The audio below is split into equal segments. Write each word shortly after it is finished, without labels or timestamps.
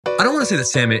I don't want to say that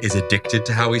Sam is addicted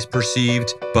to how he's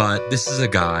perceived, but this is a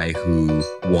guy who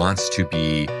wants to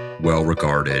be well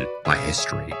regarded by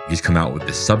history. He's come out with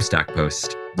this Substack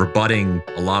post rebutting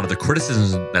a lot of the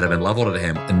criticisms that have been leveled at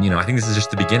him. And, I think this is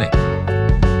just the beginning.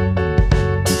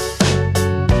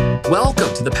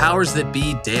 Welcome to the Powers That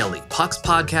Be Daily, Puck's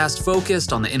podcast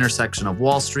focused on the intersection of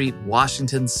Wall Street,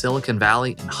 Washington, Silicon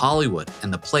Valley, and Hollywood,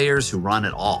 and the players who run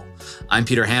it all. I'm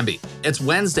Peter Hamby. It's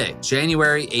Wednesday,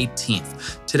 January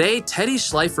 18th. Today, Teddy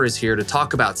Schleifer is here to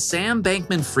talk about Sam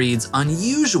Bankman-Fried's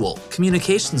unusual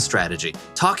communication strategy,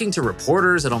 talking to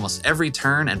reporters at almost every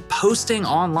turn and posting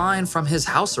online from his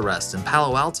house arrest in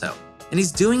Palo Alto. And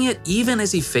he's doing it even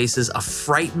as he faces a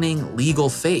frightening legal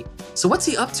fate. So what's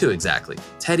he up to exactly?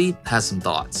 Teddy has some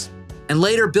thoughts. And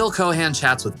later, Bill Cohan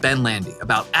chats with Ben Landy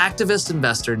about activist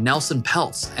investor Nelson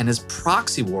Peltz and his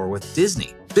proxy war with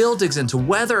Disney. Bill digs into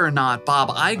whether or not Bob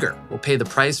Iger will pay the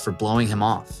price for blowing him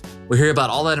off. We'll hear about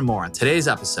all that and more on today's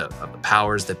episode of The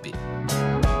Powers That Be.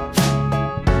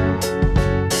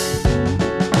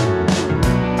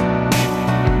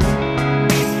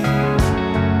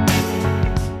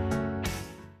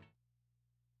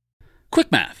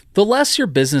 Quick math. The less your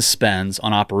business spends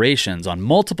on operations, on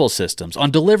multiple systems, on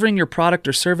delivering your product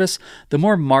or service, the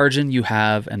more margin you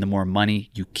have and the more money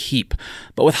you keep.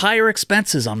 But with higher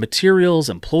expenses on materials,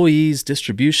 employees,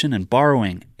 distribution, and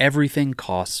borrowing, everything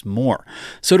costs more.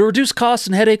 So to reduce costs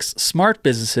and headaches, smart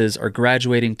businesses are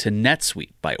graduating to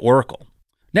NetSuite by Oracle.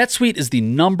 NetSuite is the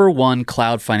 #1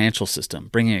 cloud financial system,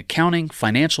 bringing accounting,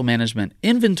 financial management,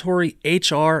 inventory,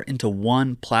 HR into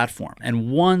one platform and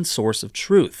one source of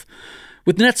truth.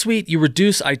 With NetSuite, you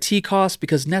reduce IT costs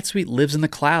because NetSuite lives in the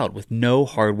cloud with no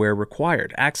hardware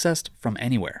required, accessed from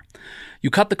anywhere.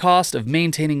 You cut the cost of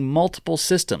maintaining multiple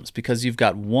systems because you've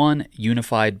got one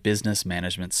unified business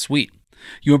management suite.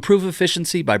 You improve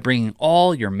efficiency by bringing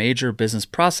all your major business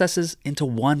processes into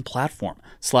one platform,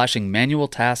 slashing manual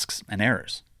tasks and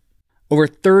errors. Over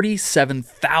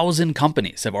 37,000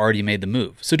 companies have already made the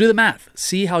move. So do the math.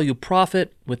 See how you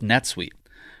profit with NetSuite.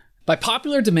 By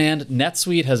popular demand,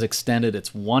 NetSuite has extended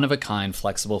its one-of-a-kind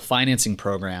flexible financing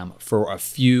program for a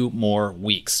few more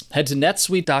weeks. Head to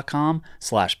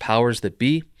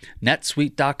netsuite.com/powersthatbe,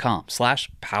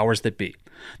 netsuite.com/powersthatbe.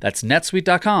 That's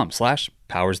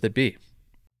netsuite.com/powersthatbe.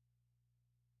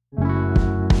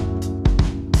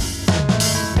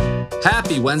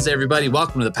 Happy Wednesday, everybody.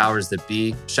 Welcome to the Powers That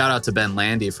Be. Shout out to Ben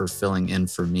Landy for filling in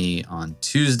for me on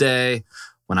Tuesday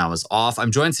when I was off.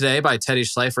 I'm joined today by Teddy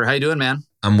Schleifer. How you doing, man?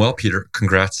 I'm well, Peter.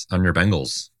 Congrats on your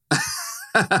Bengals.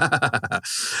 I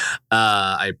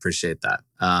appreciate that.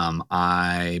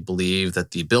 I believe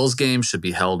that the Bills game should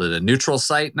be held at a neutral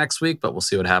site next week, but we'll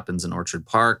see what happens in Orchard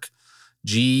Park.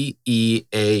 GEAUX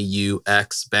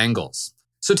Bengals.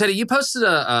 So, Teddy, you posted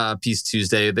a piece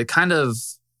Tuesday that kind of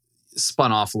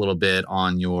spun off a little bit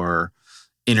on your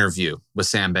interview with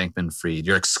Sam Bankman-Fried,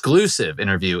 your exclusive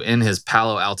interview in his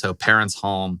Palo Alto parents'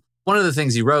 home. One of the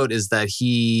things you wrote is that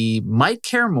he might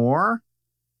care more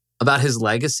about his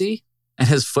legacy and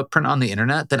his footprint on the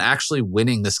internet than actually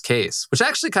winning this case, which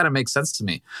actually kind of makes sense to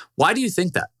me. Why do you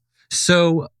think that?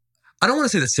 So I don't want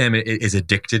to say that Sam is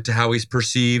addicted to how he's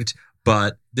perceived,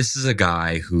 but this is a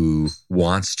guy who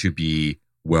wants to be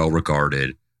well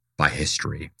regarded by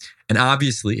history. And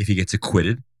obviously, if he gets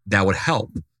acquitted, that would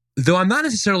help. Though I'm not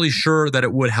necessarily sure that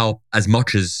it would help as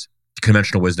much as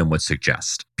conventional wisdom would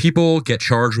suggest. People get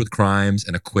charged with crimes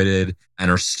and acquitted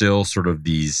and are still sort of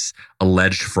these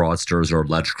alleged fraudsters or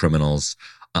alleged criminals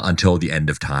until the end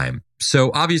of time.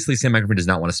 So obviously, Sam Bankman-Fried does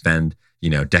not want to spend,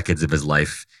 decades of his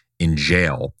life in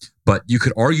jail. But you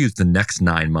could argue that the next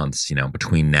 9 months,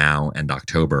 between now and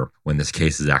October, when this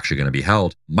case is actually going to be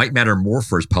held, might matter more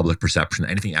for his public perception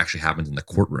than anything actually happens in the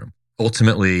courtroom.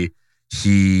 Ultimately,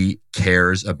 he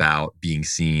cares about being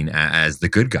seen as the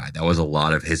good guy. That was a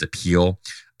lot of his appeal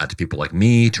to people like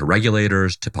me, to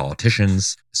regulators, to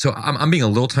politicians. So I'm being a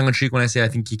little tongue-in-cheek when I say I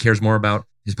think he cares more about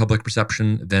his public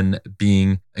perception than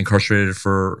being incarcerated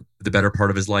for the better part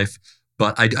of his life.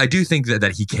 But I do think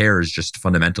that he cares just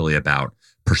fundamentally about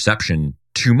perception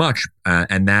too much.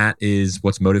 And that is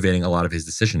what's motivating a lot of his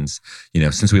decisions.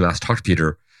 Since we last talked,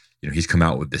 Peter, he's come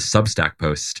out with this Substack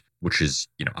post, which is,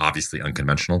 obviously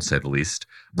unconventional to say the least,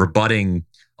 rebutting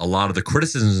a lot of the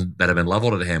criticisms that have been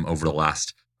leveled at him over the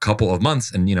last couple of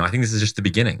months. And, I think this is just the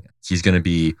beginning. He's going to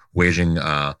be waging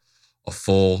a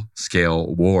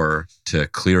full-scale war to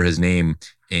clear his name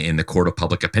in the court of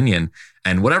public opinion.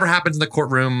 And whatever happens in the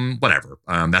courtroom, whatever,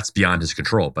 that's beyond his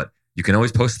control. But you can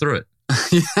always post through it.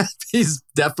 Yeah, he's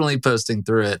definitely posting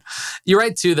through it. You're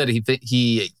right, too, that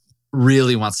he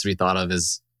really wants to be thought of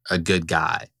as a good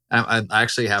guy. I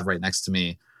actually have right next to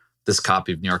me this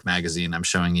copy of New York Magazine I'm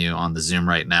showing you on the Zoom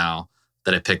right now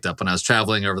that I picked up when I was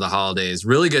traveling over the holidays.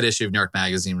 Really good issue of New York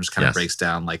Magazine, which kind of breaks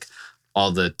down like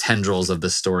all the tendrils of the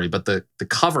story. But the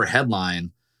cover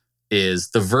headline is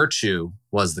 "The Virtue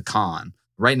Was the Con."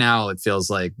 Right now, it feels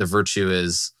like the virtue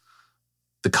is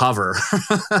the cover.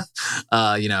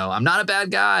 I'm not a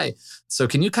bad guy. So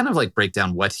can you kind of like break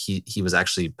down what he was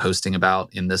actually posting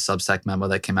about in this Substack memo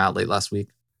that came out late last week?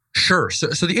 Sure. So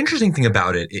the interesting thing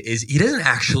about it is he doesn't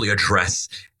actually address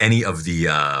any of the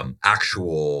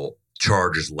actual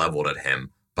charges leveled at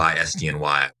him by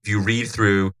SDNY. If you read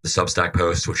through the Substack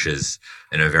post, which is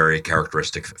in a very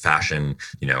characteristic fashion,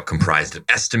 comprised of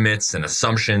estimates and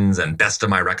assumptions and best of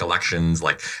my recollections,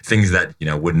 like things that,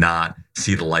 would not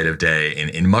see the light of day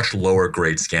in much lower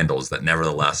grade scandals that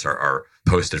nevertheless are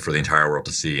posted for the entire world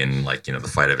to see in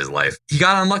the fight of his life. He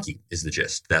got unlucky is the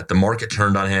gist, that the market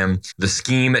turned on him. The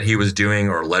scheme that he was doing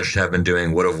or alleged to have been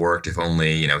doing would have worked if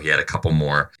only, he had a couple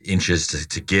more inches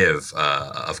to give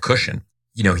of cushion.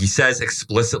 He says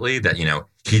explicitly that,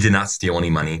 he did not steal any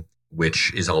money,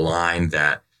 which is a line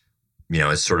that,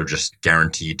 is sort of just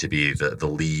guaranteed to be the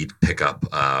lead pickup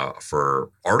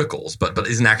for articles, but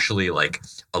isn't actually like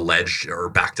alleged or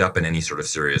backed up in any sort of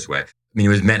serious way. I mean, it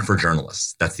was meant for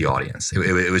journalists. That's the audience.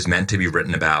 It was meant to be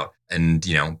written about and,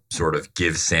 sort of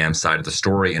give Sam's side of the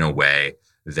story in a way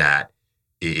that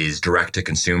is direct to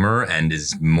consumer and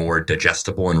is more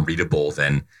digestible and readable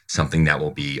than something that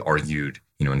will be argued,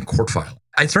 in court file.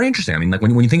 It's very interesting. I mean, like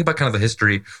when you think about kind of the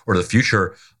history or the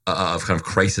future of kind of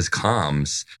crisis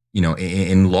comms,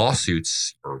 in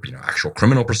lawsuits or, actual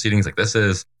criminal proceedings like this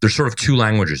there's sort of two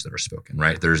languages that are spoken,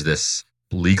 right? There's this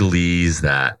legalese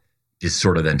that is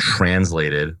sort of then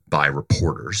translated by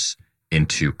reporters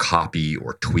into copy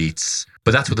or tweets.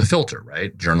 But that's with a filter,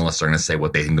 right? Journalists are going to say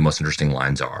what they think the most interesting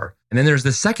lines are. And then there's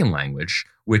the second language,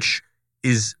 which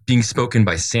is being spoken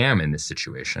by Sam in this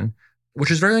situation,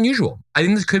 which is very unusual. I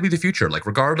think this could be the future. Like,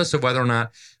 regardless of whether or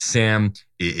not Sam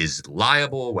is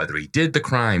liable, whether he did the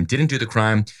crime, didn't do the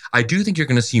crime, I do think you're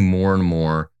going to see more and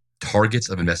more targets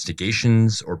of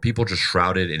investigations or people just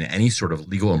shrouded in any sort of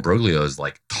legal imbroglios,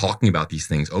 like talking about these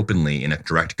things openly in a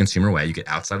direct-to-consumer way. You get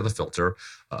outside of the filter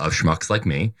of schmucks like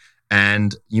me,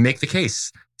 and you make the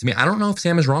case. To me, I don't know if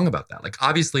Sam is wrong about that. Like,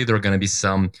 obviously, there are going to be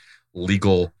some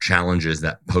legal challenges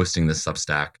that posting this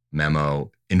Substack memo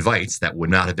invites that would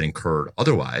not have been incurred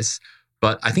otherwise.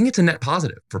 But I think it's a net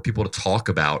positive for people to talk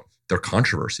about their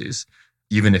controversies,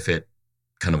 even if it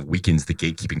kind of weakens the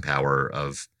gatekeeping power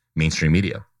of mainstream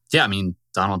media. Yeah, I mean,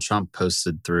 Donald Trump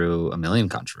posted through a million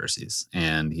controversies,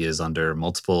 and he is under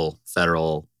multiple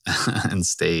federal and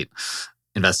state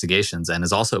investigations and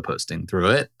is also posting through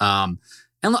it. And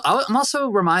I'm also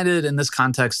reminded in this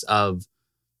context of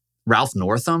Ralph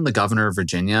Northam, the governor of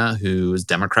Virginia, who is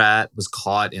Democrat, was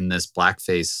caught in this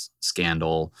blackface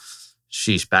scandal,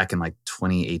 back in like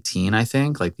 2018, I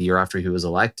think, like the year after he was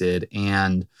elected.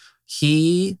 And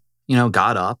he,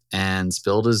 got up and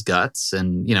spilled his guts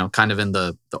and, kind of in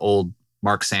the old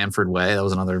Mark Sanford way. That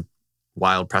was another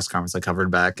wild press conference I covered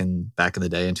back in the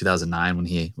day in 2009 when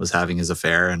he was having his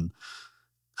affair and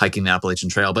hiking the Appalachian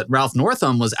Trail. But Ralph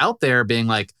Northam was out there being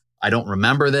like, I don't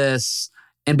remember this.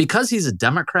 And because he's a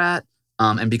Democrat,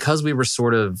 and because we were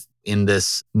sort of in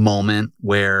this moment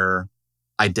where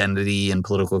identity and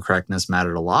political correctness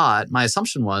mattered a lot, my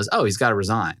assumption was, he's got to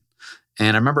resign.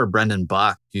 And I remember Brendan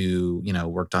Buck, who,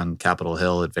 worked on Capitol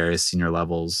Hill at various senior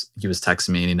levels. He was texting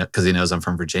me because he knows I'm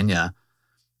from Virginia.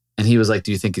 And he was like,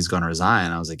 do you think he's going to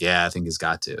resign? I was like, yeah, I think he's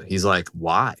got to. He's like,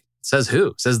 why? Says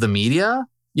who? Says the media?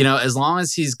 As long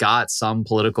as he's got some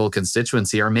political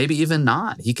constituency or maybe even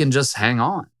not, he can just hang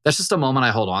on. That's just a moment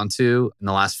I hold on to in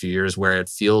the last few years where it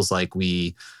feels like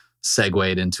we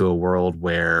segued into a world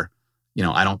where,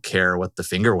 I don't care what the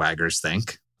finger waggers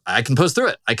think. I can post through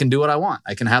it. I can do what I want.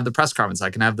 I can have the press conference.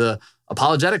 I can have the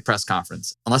apologetic press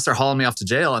conference. Unless they're hauling me off to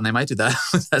jail, and they might do that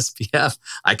with SBF,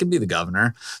 I can be the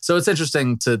governor. So it's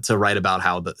interesting to write about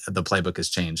how the playbook has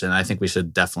changed. And I think we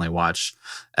should definitely watch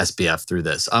SBF through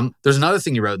this. There's another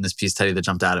thing you wrote in this piece, Teddy, that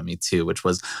jumped out at me too, which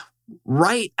was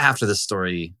right after the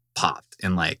story popped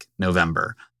in like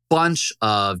November, bunch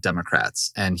of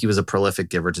Democrats, and he was a prolific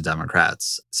giver to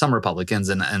Democrats, some Republicans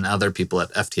and other people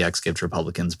at FTX gave to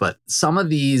Republicans. But some of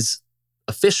these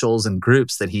officials and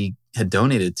groups that he had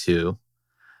donated to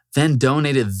then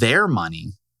donated their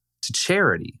money to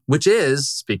charity, which is,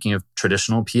 speaking of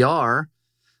traditional PR,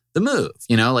 the move.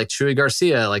 Like Chuy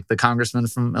Garcia, like the congressman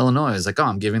from Illinois, is like,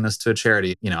 I'm giving this to a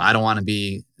charity. I don't want to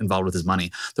be involved with his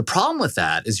money. The problem with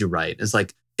that, is you're right, is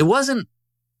like, it wasn't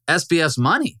SBF's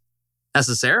money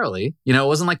necessarily. It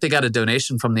wasn't like they got a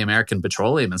donation from the American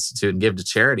Petroleum Institute and gave to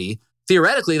charity.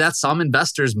 theoretically, that's some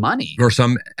investors' money. Or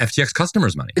some FTX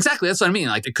customers' money. Exactly. That's what I mean.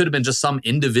 Like it could have been just some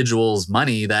individual's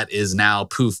money that is now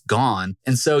poof gone.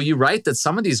 And so you write that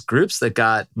some of these groups that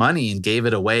got money and gave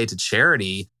it away to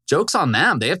charity, joke's on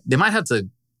them. They might have to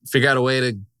figure out a way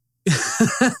to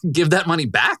give that money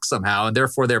back somehow. And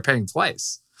therefore they're paying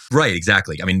twice. Right,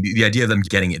 exactly. I mean, the idea of them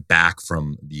getting it back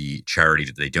from the charity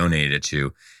that they donated it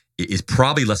to is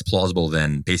probably less plausible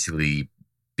than basically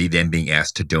them being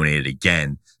asked to donate it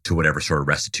again to whatever sort of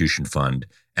restitution fund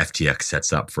FTX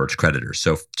sets up for its creditors.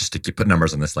 So just to put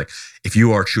numbers on this, like if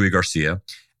you are Chuy Garcia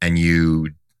and you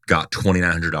got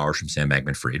 $2,900 from Sam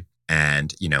Bankman-Fried,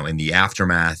 and in the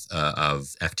aftermath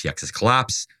of FTX's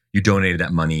collapse, you donated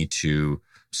that money to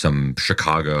some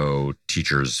Chicago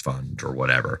teachers fund or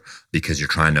whatever, because you're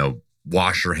trying to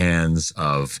wash your hands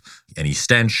of any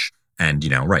stench. And,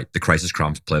 the crisis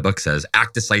comms playbook says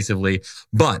act decisively.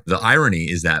 But the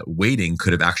irony is that waiting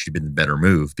could have actually been the better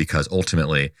move, because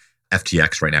ultimately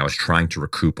FTX right now is trying to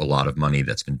recoup a lot of money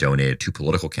that's been donated to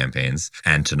political campaigns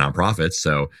and to nonprofits.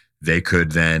 So they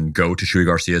could then go to Chuy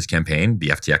Garcia's campaign, the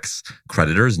FTX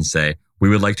creditors, and say, we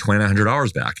would like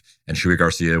 $2,900 back. And Chuy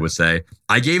Garcia would say,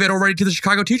 I gave it already to the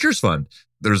Chicago Teachers Fund.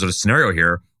 There's a scenario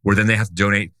here where then they have to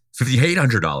donate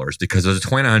 $5,800 because there's a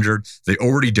 $2,900 they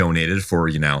already donated for,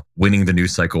 winning the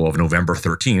news cycle of November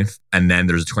 13th. And then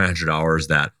there's a $2,900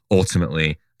 that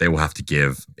ultimately they will have to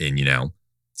give in,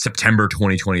 September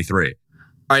 2023.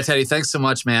 All right, Teddy, thanks so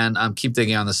much, man. Keep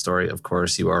digging on this story. Of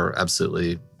course, you are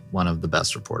absolutely one of the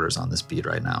best reporters on this beat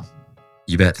right now.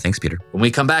 You bet. Thanks, Peter. When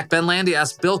we come back, Ben Landy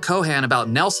asks Bill Cohan about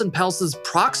Nelson Peltz's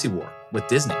proxy war with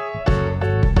Disney.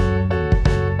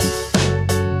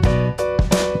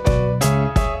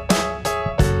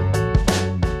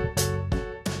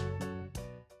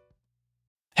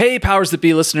 Hey, Powers That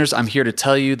Be listeners, I'm here to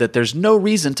tell you that there's no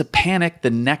reason to panic the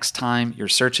next time you're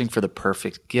searching for the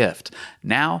perfect gift.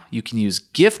 Now you can use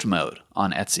gift mode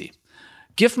on Etsy.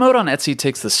 Gift mode on Etsy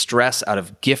takes the stress out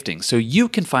of gifting so you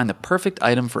can find the perfect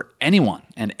item for anyone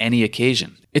and any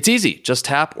occasion. It's easy. Just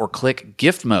tap or click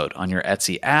gift mode on your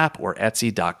Etsy app or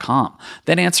Etsy.com.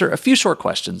 Then answer a few short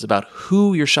questions about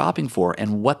who you're shopping for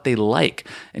and what they like.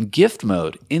 And gift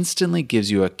mode instantly gives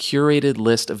you a curated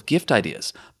list of gift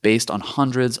ideas based on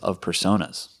hundreds of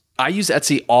personas. I use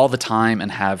Etsy all the time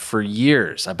and have for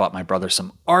years. I bought my brother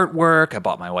some artwork. I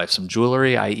bought my wife some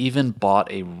jewelry. I even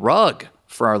bought a rug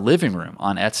for our living room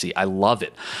on Etsy. I love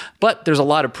it. But there's a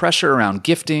lot of pressure around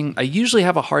gifting. I usually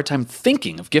have a hard time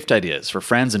thinking of gift ideas for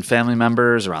friends and family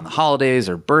members around the holidays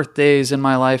or birthdays in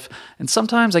my life. And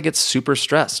sometimes I get super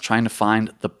stressed trying to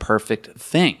find the perfect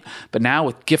thing. But now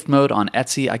with gift mode on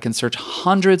Etsy, I can search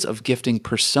hundreds of gifting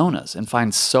personas and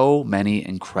find so many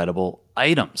incredible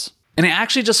items. And I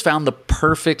actually just found the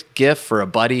perfect gift for a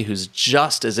buddy who's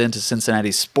just as into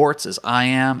Cincinnati sports as I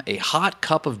am, a hot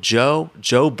cup of Joe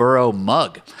Burrow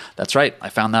mug. That's right, I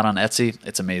found that on Etsy.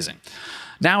 It's amazing.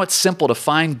 Now it's simple to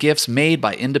find gifts made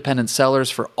by independent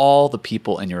sellers for all the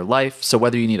people in your life. So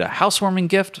whether you need a housewarming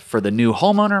gift for the new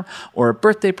homeowner or a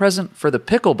birthday present for the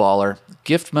pickleballer,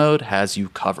 Gift Mode has you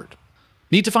covered.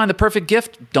 Need to find the perfect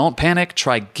gift? Don't panic.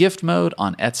 Try Gift Mode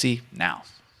on Etsy now.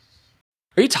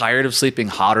 Are you tired of sleeping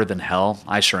hotter than hell?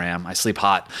 I sure am. I sleep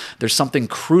hot. There's something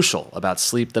crucial about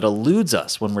sleep that eludes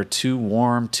us when we're too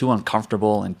warm, too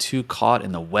uncomfortable, and too caught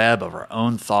in the web of our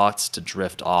own thoughts to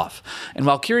drift off. And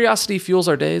while curiosity fuels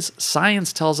our days,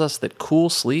 science tells us that cool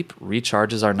sleep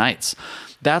recharges our nights.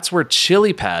 That's where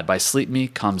ChiliPad by Sleep Me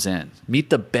comes in. Meet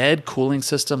the bed cooling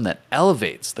system that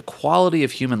elevates the quality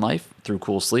of human life through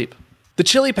cool sleep. The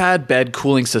ChiliPad bed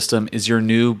cooling system is your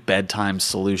new bedtime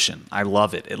solution. I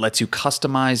love it. It lets you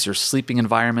customize your sleeping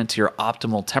environment to your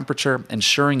optimal temperature,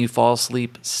 ensuring you fall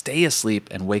asleep, stay asleep,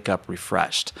 and wake up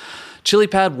refreshed.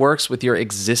 ChiliPad works with your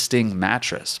existing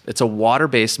mattress. It's a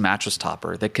water-based mattress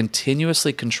topper that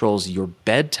continuously controls your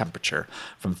bed temperature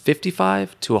from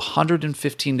 55 to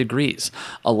 115 degrees,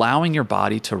 allowing your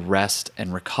body to rest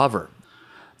and recover.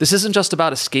 This isn't just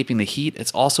about escaping the heat,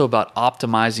 it's also about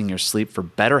optimizing your sleep for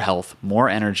better health, more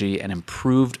energy, and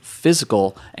improved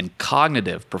physical and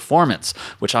cognitive performance,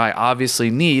 which I obviously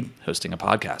need hosting a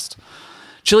podcast.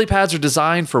 ChiliPads are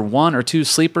designed for 1 or 2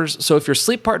 sleepers, so if your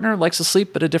sleep partner likes to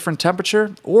sleep at a different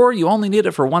temperature, or you only need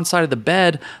it for one side of the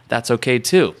bed, that's okay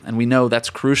too, and we know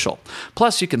that's crucial.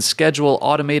 Plus, you can schedule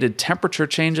automated temperature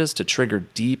changes to trigger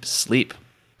deep sleep.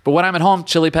 But when I'm at home,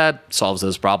 ChiliPad solves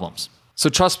those problems. So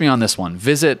trust me on this one.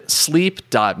 Visit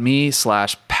sleep.me/power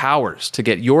POWERS to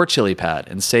get your chili pad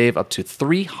and save up to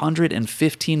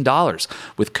 $315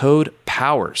 with code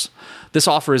POWERS. This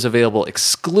offer is available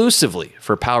exclusively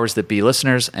for Powers That Be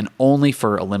listeners and only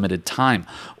for a limited time.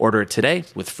 Order it today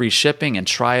with free shipping and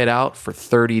try it out for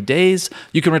 30 days.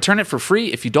 You can return it for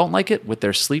free if you don't like it with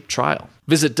their sleep trial.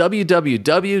 Visit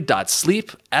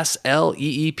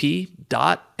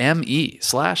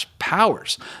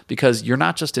www.sleepsleep.me/powers because you're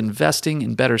not just investing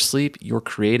in better sleep, you're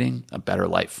creating a better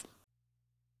life.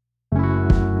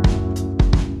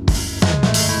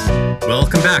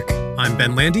 Welcome back. I'm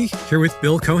Ben Landy, here with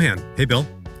Bill Cohan. Hey, Bill.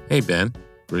 Hey, Ben.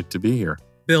 Great to be here.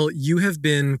 Bill, you have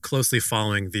been closely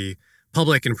following the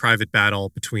public and private battle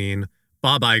between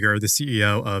Bob Iger, the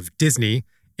CEO of Disney,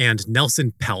 and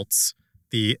Nelson Peltz,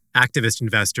 the activist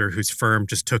investor whose firm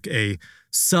just took a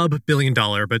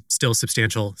sub-billion-dollar but still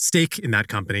substantial stake in that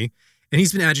company. And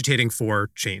he's been agitating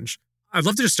for change. I'd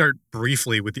love to just start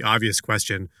briefly with the obvious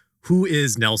question. Who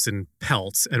is Nelson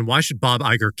Peltz, and why should Bob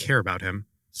Iger care about him?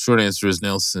 Short answer is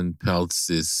Nelson Peltz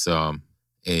is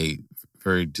a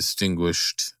very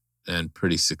distinguished and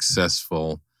pretty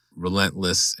successful,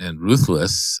 relentless and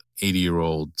ruthless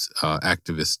 80-year-old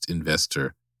activist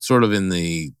investor, sort of in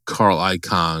the Carl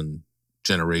Icahn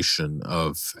generation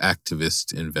of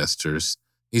activist investors.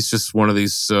 He's just one of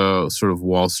these sort of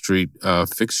Wall Street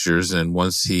fixtures, and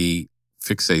once he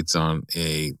fixates on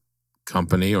a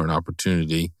company or an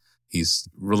opportunity, he's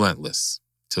relentless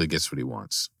till he gets what he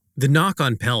wants. The knock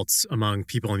on Peltz among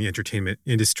people in the entertainment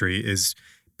industry is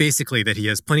basically that he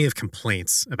has plenty of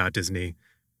complaints about Disney,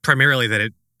 primarily that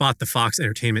it bought the Fox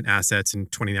Entertainment assets in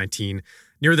 2019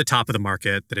 near the top of the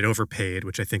market, that it overpaid,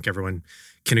 which I think everyone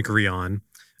can agree on,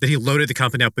 that he loaded the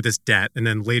company up with this debt and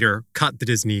then later cut the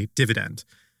Disney dividend.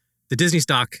 The Disney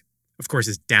stock, of course,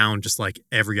 is down just like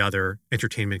every other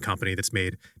entertainment company that's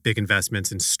made big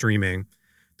investments in streaming.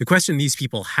 The question these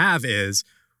people have is,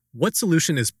 what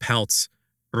solution is Peltz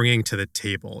bringing to the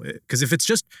table? Because if it's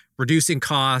just reducing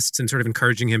costs and sort of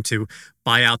encouraging him to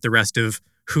buy out the rest of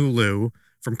Hulu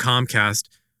from Comcast,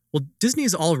 well, Disney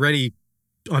is already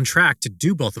on track to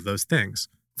do both of those things.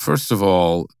 First of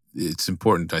all, it's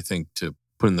important, I think, to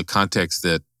put in the context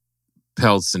that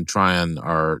Peltz and Tryon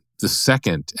are the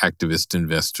second activist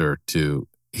investor to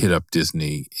hit up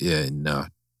Disney in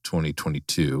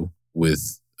 2022,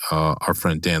 with our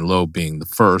friend Dan Loeb being the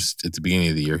first at the beginning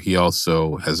of the year. He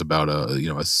also has about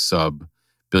a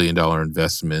sub-billion-dollar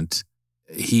investment.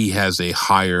 He has a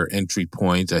higher entry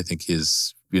point. I think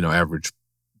his average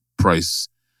price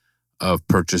of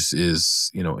purchase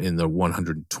is in the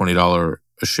 $120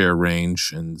 a share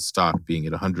range, and the stock being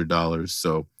at $100.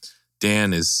 So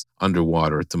Dan is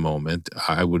underwater at the moment.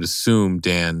 I would assume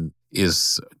Dan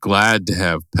is glad to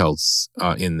have Peltz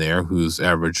in there, whose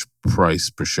average price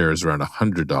per share is around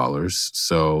 $100.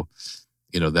 So,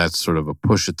 that's sort of a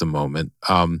push at the moment.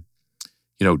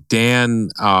 Dan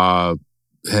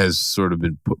has sort of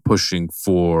been pushing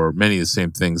for many of the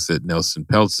same things that Nelson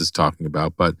Peltz is talking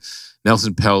about, but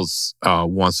Nelson Peltz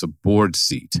wants a board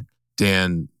seat.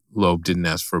 Dan Loeb didn't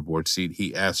ask for a board seat.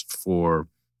 He asked for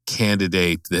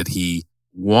candidate that he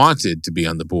wanted to be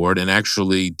on the board, and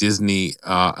actually Disney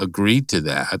agreed to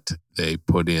that. They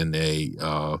put in a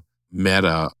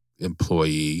Meta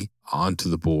employee onto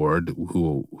the board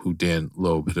who Dan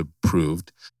Loeb had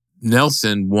approved.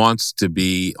 Nelson wants to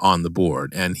be on the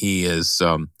board, and he has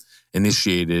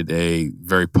initiated a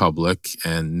very public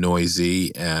and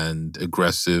noisy and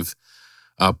aggressive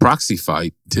proxy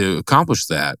fight to accomplish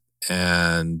that.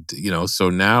 And, so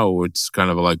now it's kind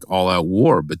of like all-out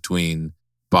war between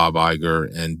Bob Iger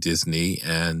and Disney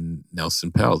and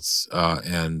Nelson Peltz.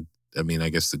 And I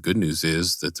guess the good news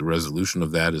is that the resolution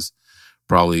of that is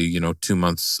probably, 2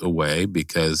 months away,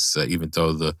 because even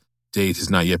though the date has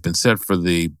not yet been set for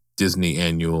the Disney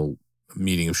annual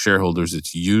meeting of shareholders,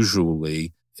 it's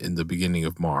usually in the beginning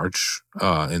of March.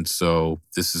 And so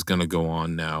this is going to go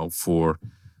on now for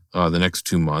the next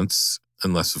 2 months,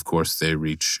 unless, of course, they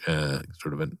reach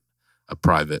sort of a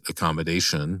private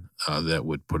accommodation that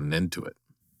would put an end to it.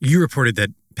 You reported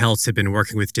that Peltz had been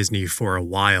working with Disney for a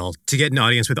while to get an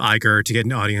audience with Iger, to get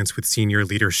an audience with senior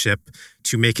leadership,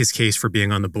 to make his case for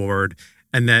being on the board,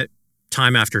 and that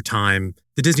time after time,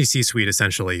 the Disney C-suite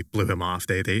essentially blew him off.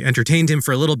 They entertained him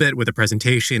for a little bit with a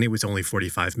presentation. It was only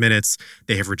 45 minutes.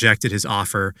 They have rejected his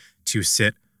offer to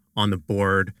sit on the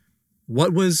board.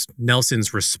 What was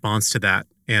Nelson's response to that,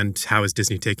 and how is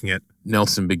Disney taking it?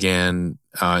 Nelson began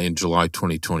in July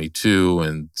 2022,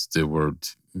 and there were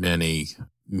many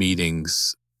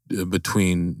meetings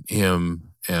between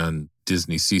him and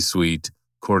Disney C-suite.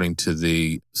 According to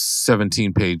the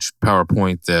 17-page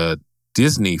PowerPoint that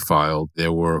Disney filed,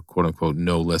 there were, quote unquote,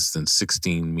 no less than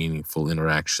 16 meaningful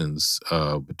interactions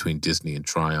between Disney and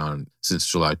Tryon since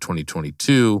July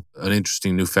 2022. An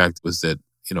interesting new fact was that,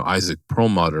 Isaac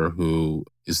Perlmutter, who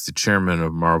is the chairman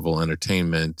of Marvel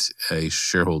Entertainment, a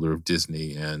shareholder of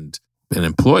Disney and an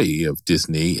employee of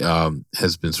Disney,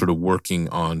 has been sort of working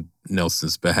on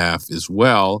Nelson's behalf as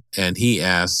well. And he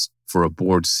asked for a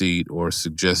board seat or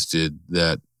suggested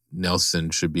that Nelson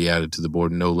should be added to the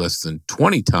board no less than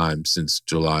 20 times since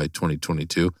July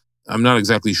 2022. I'm not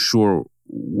exactly sure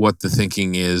what the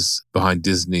thinking is behind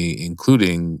Disney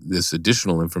including this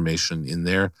additional information in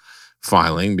their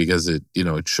filing, because it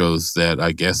shows that,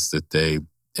 I guess, that they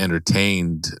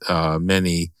entertained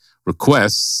many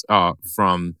requests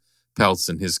from Peltz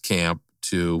and his camp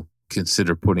to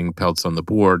consider putting Peltz on the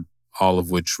board, all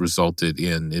of which resulted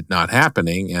in it not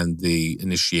happening and the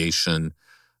initiation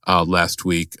last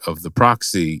week of the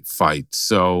proxy fight.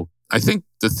 So I think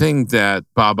the thing that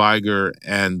Bob Iger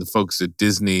and the folks at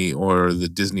Disney or the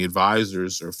Disney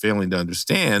advisors are failing to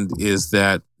understand is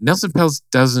that Nelson Peltz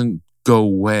doesn't go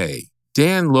away.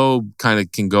 Dan Loeb kind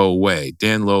of can go away.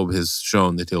 Dan Loeb has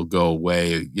shown that he'll go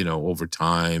away, over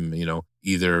time,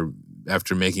 either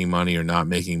after making money or not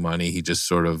making money. He just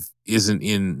sort of isn't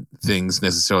in things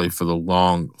necessarily for the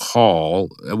long haul,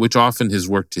 which often has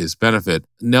worked to his benefit.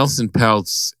 Nelson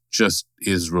Peltz just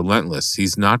is relentless.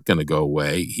 He's not going to go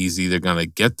away. He's either going to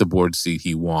get the board seat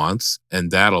he wants,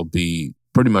 and that'll be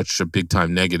pretty much a big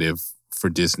time negative for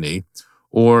Disney,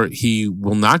 or he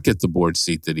will not get the board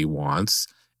seat that he wants,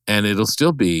 and it'll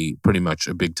still be pretty much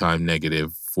a big time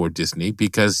negative for Disney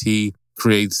because he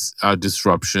creates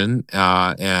disruption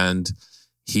and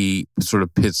he sort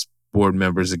of pits board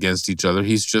members against each other.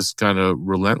 He's just kind of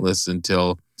relentless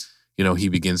until, he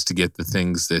begins to get the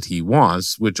things that he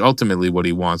wants, which ultimately what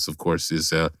he wants, of course, is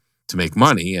to make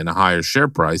money and a higher share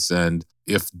price. And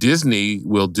if Disney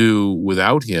will do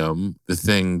without him the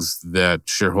things that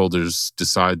shareholders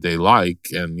decide they like,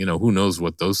 and, who knows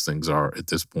what those things are at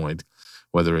this point,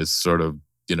 whether it's sort of,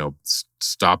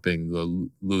 stopping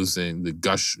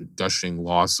the gushing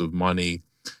loss of money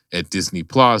at Disney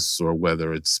Plus, or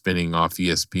whether it's spinning off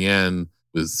ESPN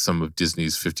with some of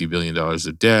Disney's $50 billion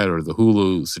of debt, or the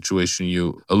Hulu situation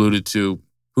you alluded to.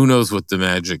 Who knows what the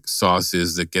magic sauce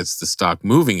is that gets the stock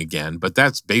moving again, but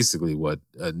that's basically what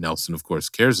Nelson, of course,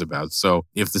 cares about. So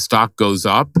if the stock goes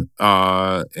up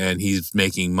and he's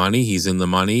making money, he's in the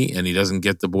money, and he doesn't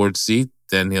get the board seat,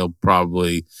 then he'll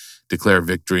probably declare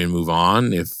victory and move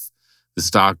on. If the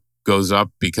stock goes up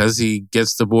because he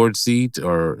gets the board seat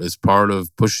or as part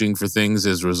of pushing for things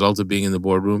as a result of being in the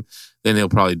boardroom, then he'll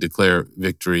probably declare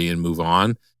victory and move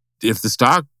on. If the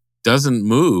stock doesn't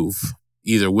move,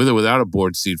 either with or without a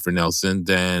board seat for Nelson,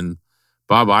 then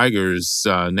Bob Iger's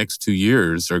next 2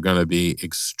 years are going to be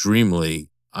extremely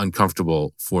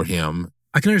uncomfortable for him.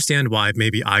 I can understand why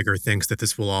maybe Iger thinks that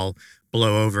this will all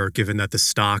blow over, given that the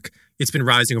stock, it's been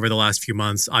rising over the last few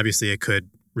months. Obviously, it could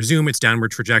resume its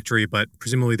downward trajectory, but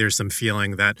presumably there's some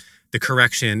feeling that the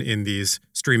correction in these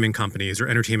streaming companies or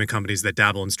entertainment companies that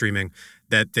dabble in streaming,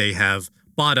 that they have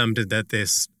bottomed, and that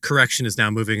this correction is now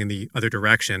moving in the other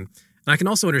direction. And I can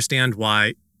also understand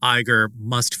why Iger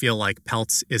must feel like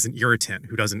Peltz is an irritant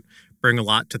who doesn't bring a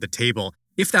lot to the table.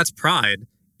 If that's pride,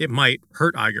 it might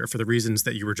hurt Iger for the reasons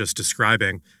that you were just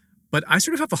describing. But I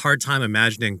sort of have a hard time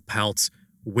imagining Peltz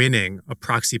winning a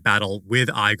proxy battle with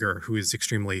Iger, who is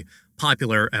extremely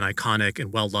popular and iconic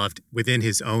and well-loved within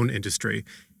his own industry.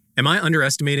 Am I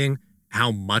underestimating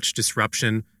how much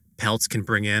disruption Peltz can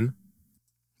bring in?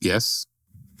 Yes,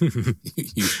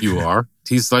 you are.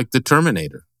 He's like the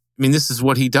Terminator. I mean, this is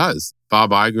what he does.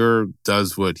 Bob Iger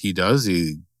does what he does.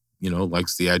 He,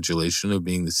 likes the adulation of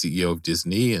being the CEO of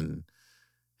Disney and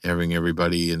having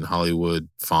everybody in Hollywood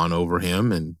fawn over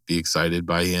him and be excited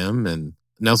by him. And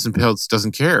Nelson Peltz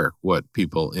doesn't care what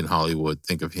people in Hollywood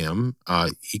think of him.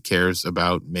 He cares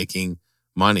about making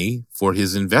money for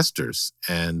his investors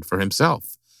and for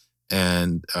himself.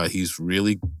 And he's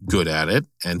really good at it,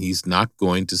 and he's not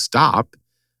going to stop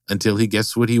until he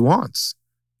gets what he wants.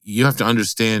 You have to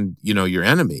understand, your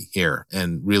enemy here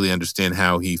and really understand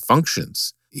how he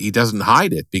functions. He doesn't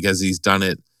hide it because he's done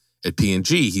it at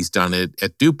P&G. He's done it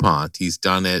at DuPont. He's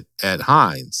done it at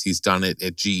Heinz. He's done it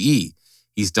at GE.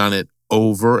 He's done it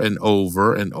over and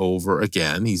over and over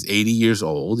again. He's 80 years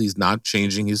old. He's not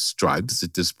changing his stripes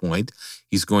at this point.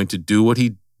 He's going to do what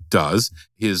he does.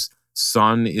 His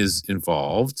son is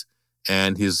involved,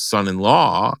 and his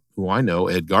son-in-law, who I know,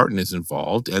 Ed Garten, is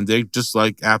involved, and they're just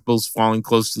like apples falling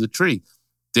close to the tree.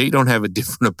 They don't have a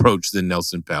different approach than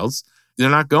Nelson Peltz. They're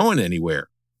not going anywhere.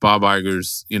 Bob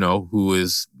Iger's, who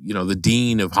is, the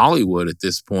dean of Hollywood at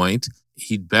this point,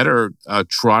 he'd better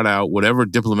trot out whatever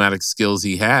diplomatic skills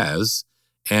he has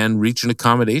and reach an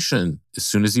accommodation as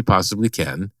soon as he possibly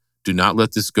can. Do not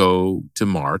let this go to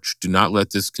March. Do not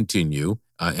let this continue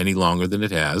any longer than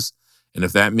it has. And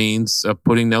if that means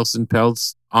putting Nelson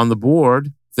Peltz on the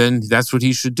board, then that's what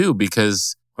he should do,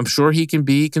 because I'm sure he can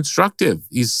be constructive.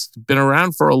 He's been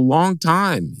around for a long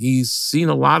time. He's seen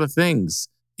a lot of things.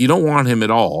 You don't want him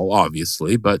at all,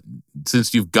 obviously, but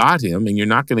since you've got him and you're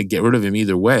not going to get rid of him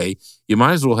either way, you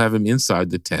might as well have him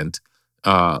inside the tent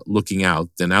looking out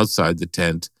than outside the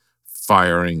tent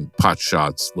firing pot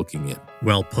shots looking in.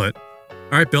 Well put.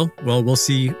 All right, Bill. Well, we'll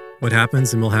see what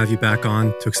happens, and we'll have you back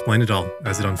on to explain it all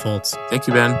as it unfolds. Thank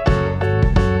you, Ben.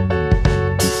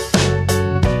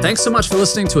 Thanks so much for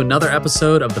listening to another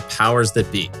episode of The Powers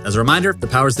That Be. As a reminder, The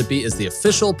Powers That Be is the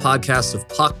official podcast of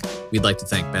Puck. We'd like to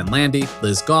thank Ben Landy,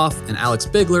 Liz Goff, and Alex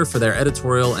Bigler for their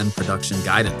editorial and production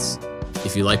guidance.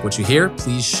 If you like what you hear,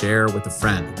 please share with a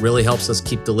friend. It really helps us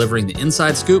keep delivering the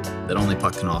inside scoop that only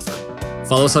Puck can offer.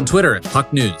 Follow us on Twitter at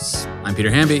Puck News. I'm Peter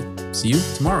Hamby. See you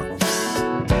tomorrow.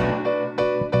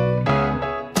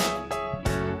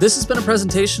 This has been a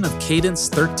presentation of Cadence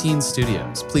 13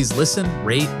 Studios. Please listen,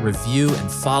 rate, review,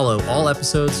 and follow all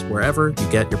episodes wherever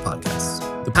you get your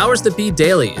podcasts. The Powers That Be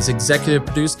Daily is executive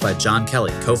produced by John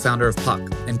Kelly, co-founder of Puck,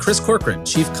 and Chris Corcoran,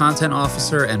 chief content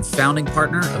officer and founding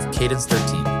partner of Cadence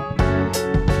 13.